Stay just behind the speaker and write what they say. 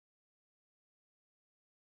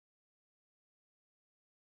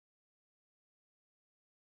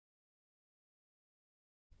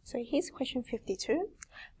So here's question 52.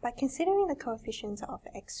 By considering the coefficients of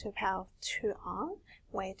x to the power of 2r,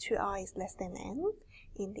 where 2r is less than n,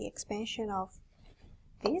 in the expansion of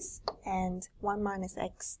this and 1 minus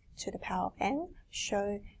x to the power of n,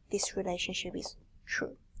 show this relationship is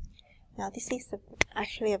true. Now this is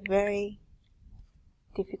actually a very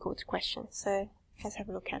difficult question, so let's have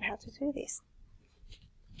a look at how to do this.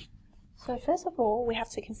 So first of all, we have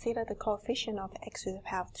to consider the coefficient of x to the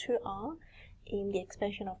power of 2r in the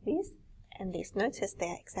expansion of this and this. Notice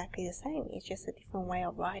they're exactly the same, it's just a different way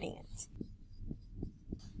of writing it.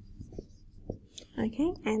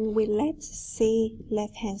 Okay, and we let C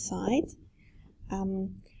left hand side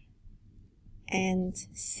and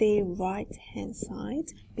C right hand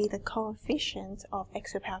side be the coefficient of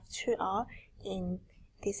x to the power of 2r in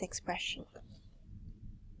this expression.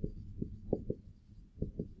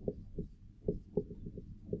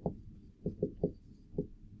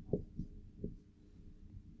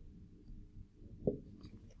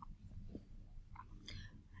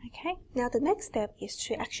 Okay, now the next step is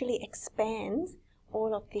to actually expand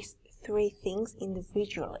all of these three things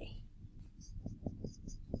individually.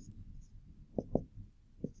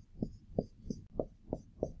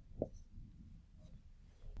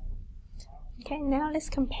 Okay, now let's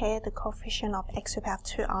compare the coefficient of x to the power of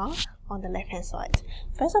 2r on the left hand side.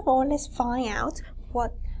 First of all, let's find out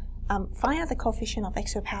the coefficient of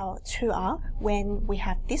x to the power of 2r when we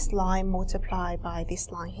have this line multiplied by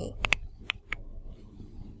this line here.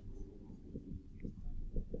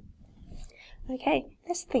 Okay,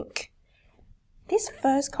 let's think. This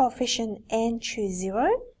first coefficient n choose 0.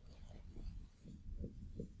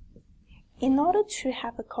 In order to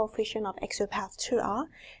have a coefficient of x to the power of 2r,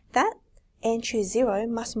 that n choose 0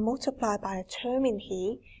 must multiply by a term in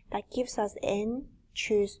here that gives us n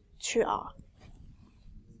choose 2r.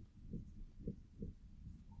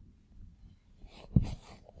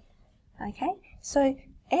 Okay, so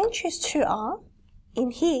n choose 2r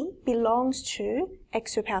in here belongs to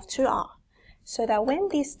x to the power of 2r. So that when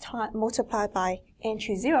this time multiplied by n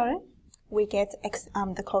choose 0, we get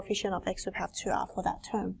the coefficient of x to the power of 2r for that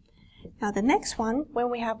term. Now the next one,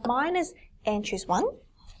 when we have minus n choose 1,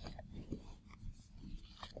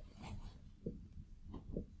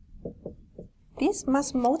 this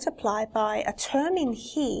must multiply by a term in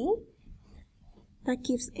here that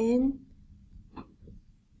gives n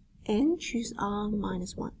choose r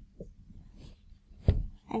minus 1.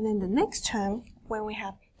 And then the next term, when we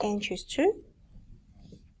have n choose 2,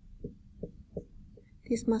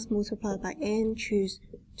 this must multiply by n choose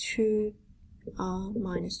 2r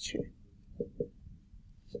minus 2.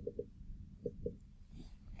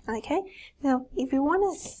 Okay, now if you want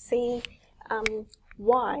to see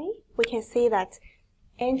why, we can see that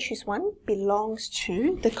n choose 1 belongs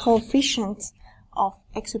to the coefficient of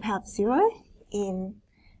x to the power of 0 in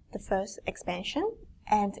the first expansion,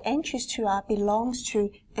 and n choose 2r belongs to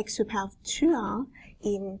x to the power of 2r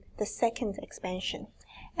in the second expansion.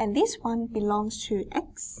 And this one belongs to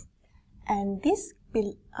x, and this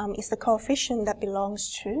is the coefficient that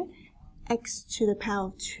belongs to x to the power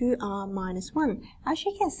of 2r minus 1. As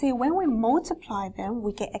you can see, when we multiply them,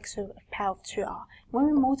 we get x to the power of 2r. When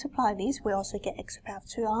we multiply these, we also get x to the power of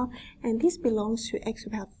 2r, and this belongs to x to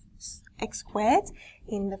the power of x squared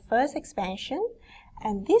in the first expansion,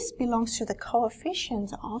 and this belongs to the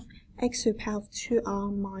coefficient of x to the power of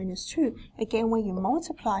 2r minus 2. Again, when you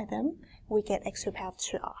multiply them, we get x to the power of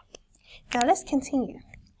 2r. Now let's continue.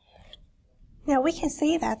 Now we can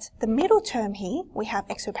see that the middle term here, we have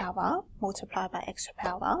x to the power of r multiplied by x to the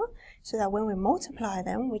power of r, so that when we multiply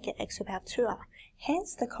them, we get x to the power of 2r.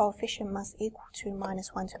 Hence, the coefficient must equal to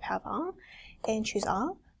minus 1 to the power of r, n choose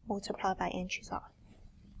r multiplied by n choose r.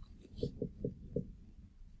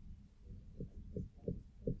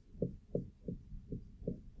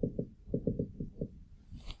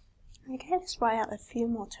 Okay, let's write out a few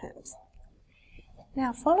more terms.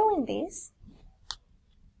 Now, following this,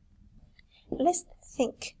 let's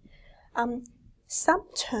think. Some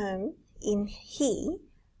term in here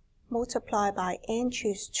multiplied by n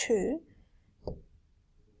choose 2,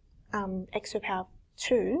 x to the power of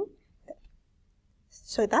 2.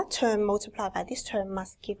 So that term multiplied by this term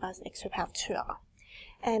must give us x to the power of 2r.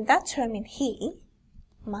 And that term in here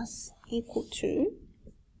must equal to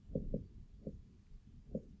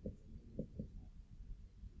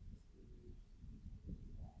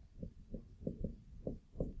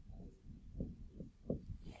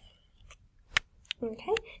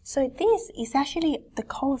okay, so this is actually the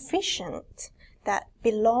coefficient that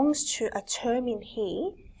belongs to a term in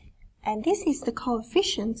here, and this is the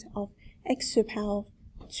coefficient of x to the power of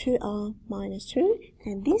 2r minus 2,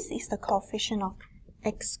 and this is the coefficient of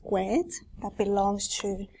x squared that belongs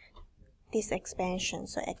to this expansion,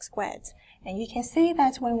 so x squared. And you can see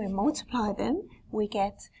that when we multiply them, we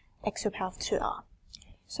get x to the power of 2r.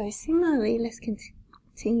 So similarly, let's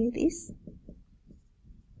continue this.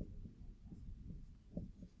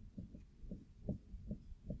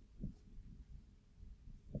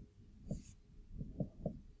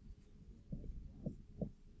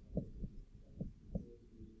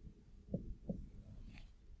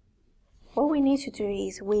 What we need to do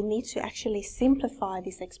is we need to actually simplify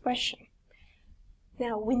this expression.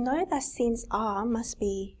 Now we know that since r must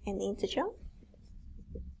be an integer,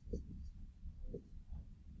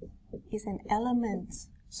 is an element,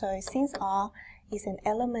 so since r is an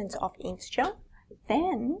element of integer,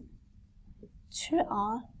 then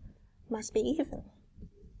 2r must be even.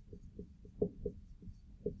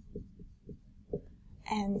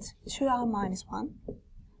 And 2r minus 1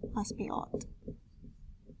 must be odd,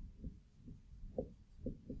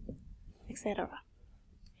 etc.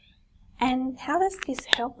 And how does this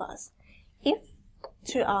help us? If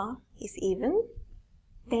 2r is even,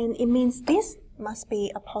 then it means this must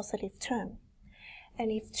be a positive term.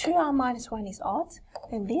 And if 2r minus 1 is odd,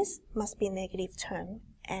 then this must be a negative term.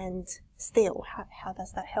 And still, how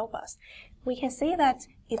does that help us? We can see that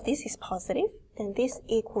if this is positive, then this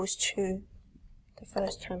equals to the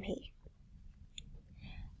first term here.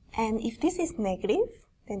 And if this is negative,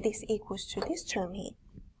 then this equals to this term here.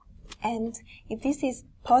 And if this is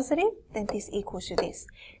positive, then this equals to this.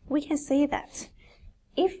 We can see that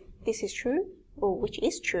if this is true, or which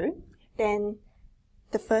is true, then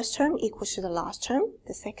the first term equals to the last term,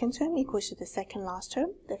 the second term equals to the second last term,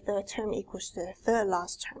 the third term equals to the third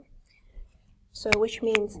last term. So which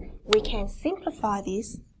means we can simplify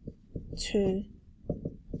this to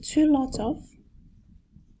 2 lots of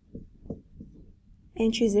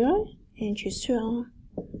n choose 0, n choose 2r,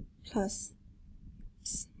 plus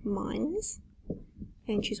minus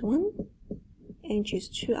n choose 1, n choose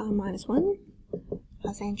 2r minus 1,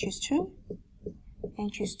 plus n choose 2, n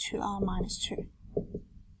choose 2r minus 2.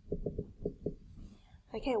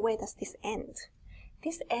 Okay, where does this end?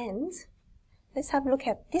 This ends, let's have a look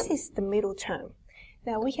at, this is the middle term.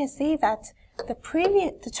 Now we can see that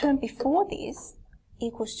the term before this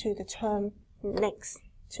equals to the term next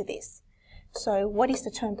to this. So what is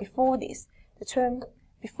the term before this? The term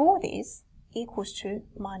before this equals to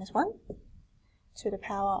minus 1 to the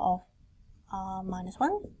power of r minus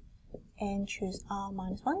 1, and choose r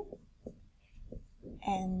minus 1,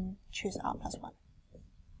 and choose r plus 1.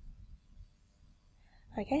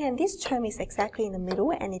 Okay, and this term is exactly in the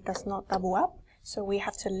middle and it does not double up, so we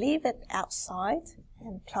have to leave it outside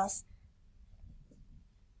and plus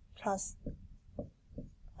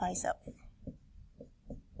by itself.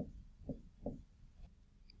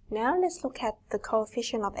 Now let's look at the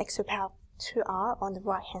coefficient of x to the power of 2r on the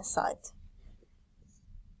right hand side.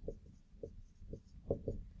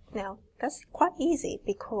 Now that's quite easy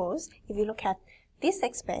because if you look at this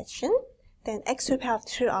expression, then x to the power of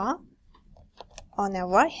 2r on the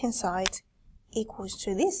right hand side equals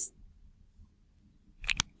to this.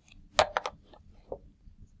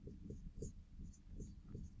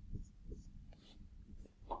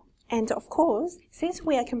 And of course, since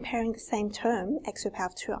we are comparing the same term, x to the power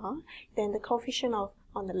of 2r, then the coefficient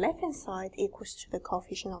on the left hand side equals to the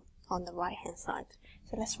coefficient on the right hand side.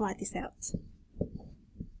 So let's write this out.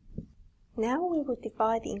 Now we will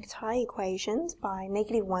divide the entire equations by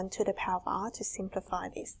 -1 to the power of r to simplify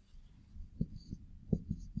this.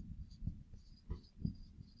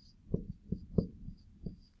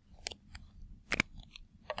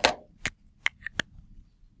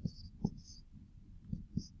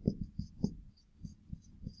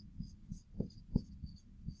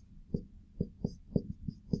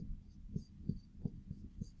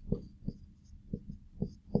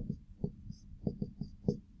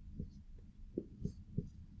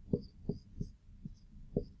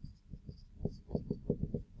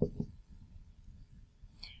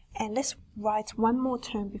 And let's write one more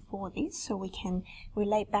term before this so we can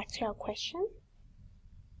relate back to our question.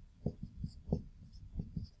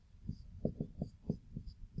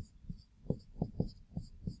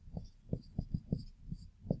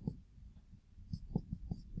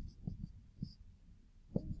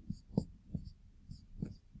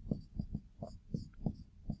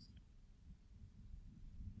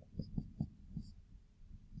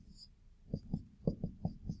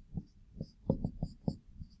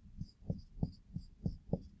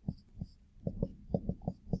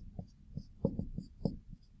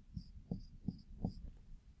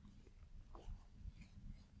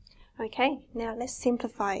 Okay, now let's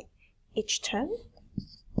simplify each term.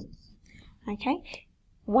 Okay,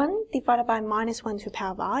 1 divided by -1 to the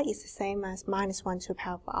power of r is the same as -1 to the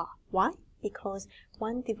power of r, Why? Because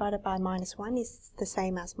 1 divided by minus 1 is the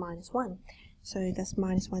same as minus 1. So that's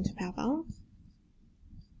minus 1 to the power of r.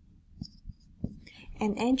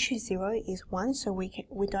 And n choose 0 is 1, so we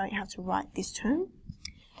don't have to write this term.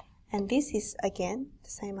 And this is, again, the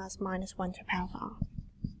same as minus 1 to the power of r.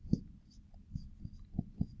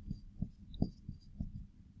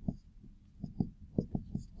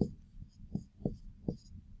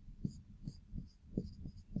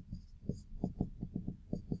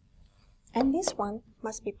 And this one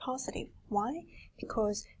must be positive. Why?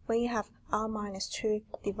 Because when you have r minus 2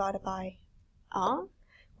 divided by r,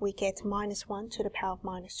 we get minus 1 to the power of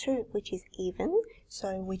minus 2, which is even.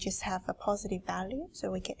 So we just have a positive value. So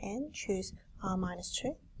we get n choose r minus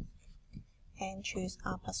 2, and choose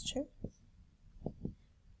r plus 2.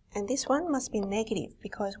 And this one must be negative,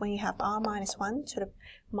 because when you have r minus 1 to the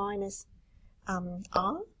minus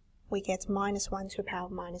r, we get minus 1 to the power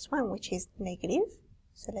of minus 1, which is negative.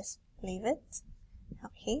 So let's leave it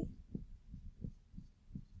out here.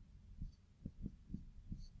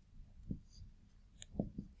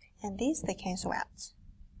 And these, they cancel out.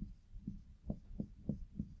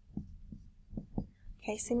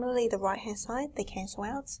 Okay, similarly the right hand side, they cancel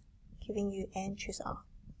out, giving you n choose r.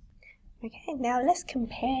 Okay, now let's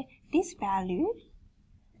compare this value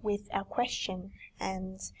with our question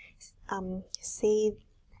and see,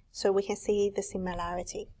 so we can see the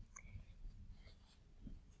similarity.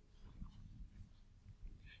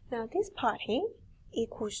 Now this part here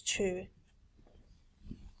equals to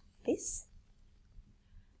this,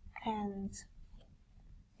 and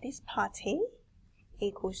this part here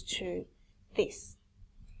equals to this.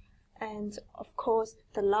 And of course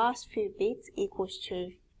the last few bits equals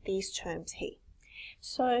to these terms here.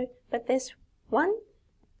 So, but there's one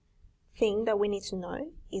thing that we need to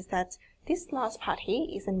know, is that this last part here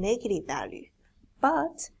is a negative value,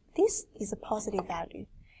 but this is a positive value.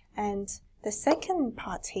 And the second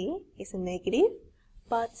part here is a negative,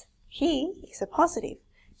 but here is a positive.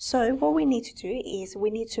 So what we need to do is we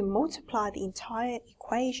need to multiply the entire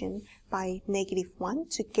equation by -1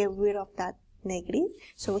 to get rid of that negative,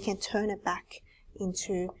 so we can turn it back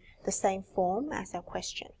into the same form as our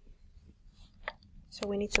question. So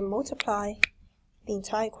we need to multiply the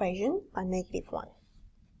entire equation by -1.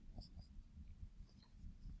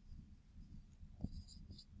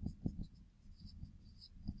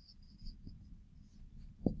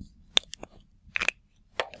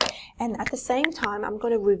 And at the same time, I'm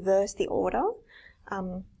going to reverse the order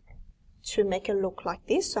to make it look like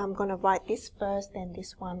this. So I'm going to write this first, then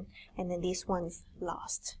this one, and then this one's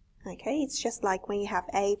last. Okay, it's just like when you have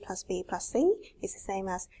A plus B plus C, it's the same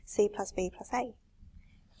as C plus B plus A.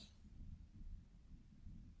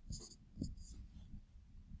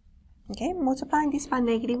 Okay, multiplying this by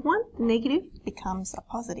 -1, the negative becomes a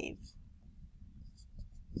positive.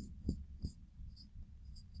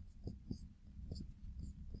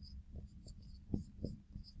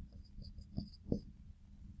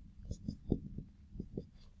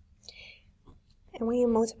 And when you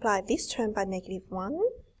multiply this term by -1,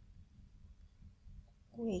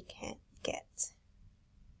 we can get,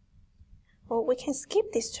 well, we can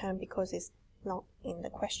skip this term because it's not in the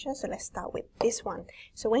question, so let's start with this one.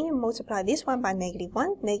 So when you multiply this one by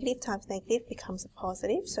 -1, negative times negative becomes a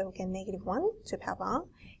positive, so we get -1 to the power of r,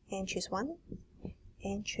 and choose 1,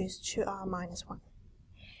 and choose 2r minus 1.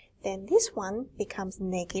 Then this one becomes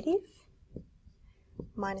negative,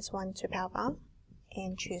 -1 to the power of r,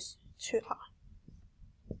 and choose 2r.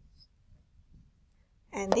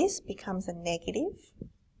 And this becomes a negative,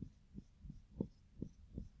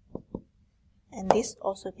 and this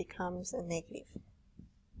also becomes a negative.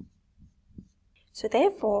 So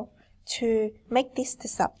therefore, to make this the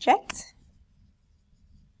subject,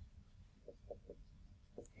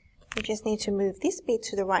 we just need to move this bit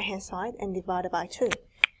to the right hand side and divide it by 2.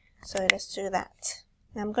 So let's do that.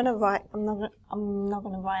 Now I'm not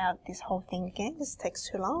gonna write out this whole thing again, this takes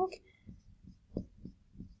too long.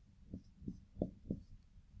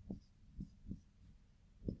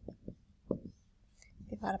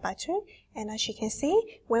 Divided by 2, and as you can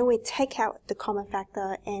see, when we take out the common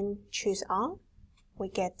factor and choose r, we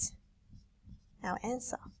get our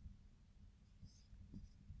answer.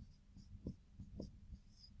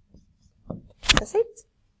 That's it.